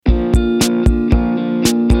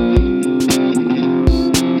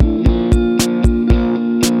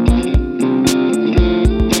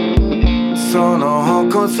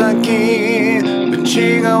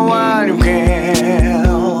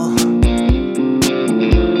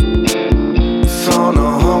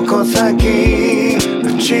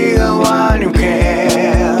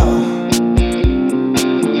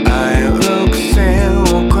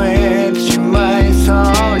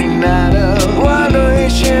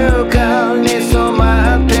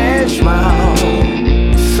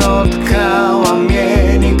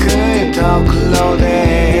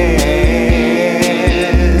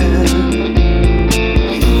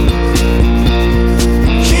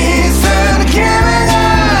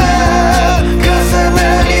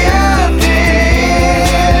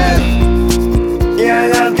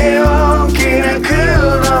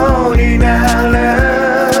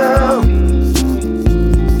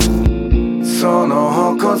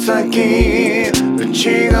先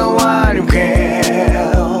内側に向け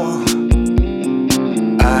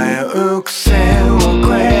危うく線を越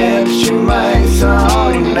えてしまいそ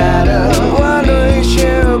うになる悪い習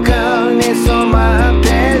慣に染まっ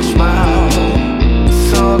てしまう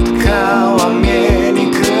外側見えに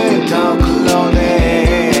くいところで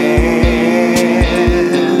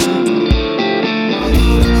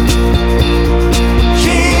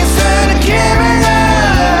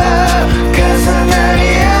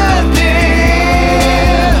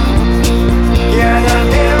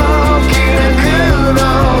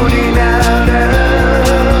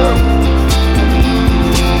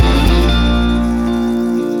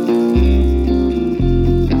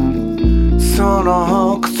その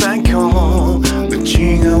矛先を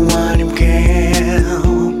内側に向け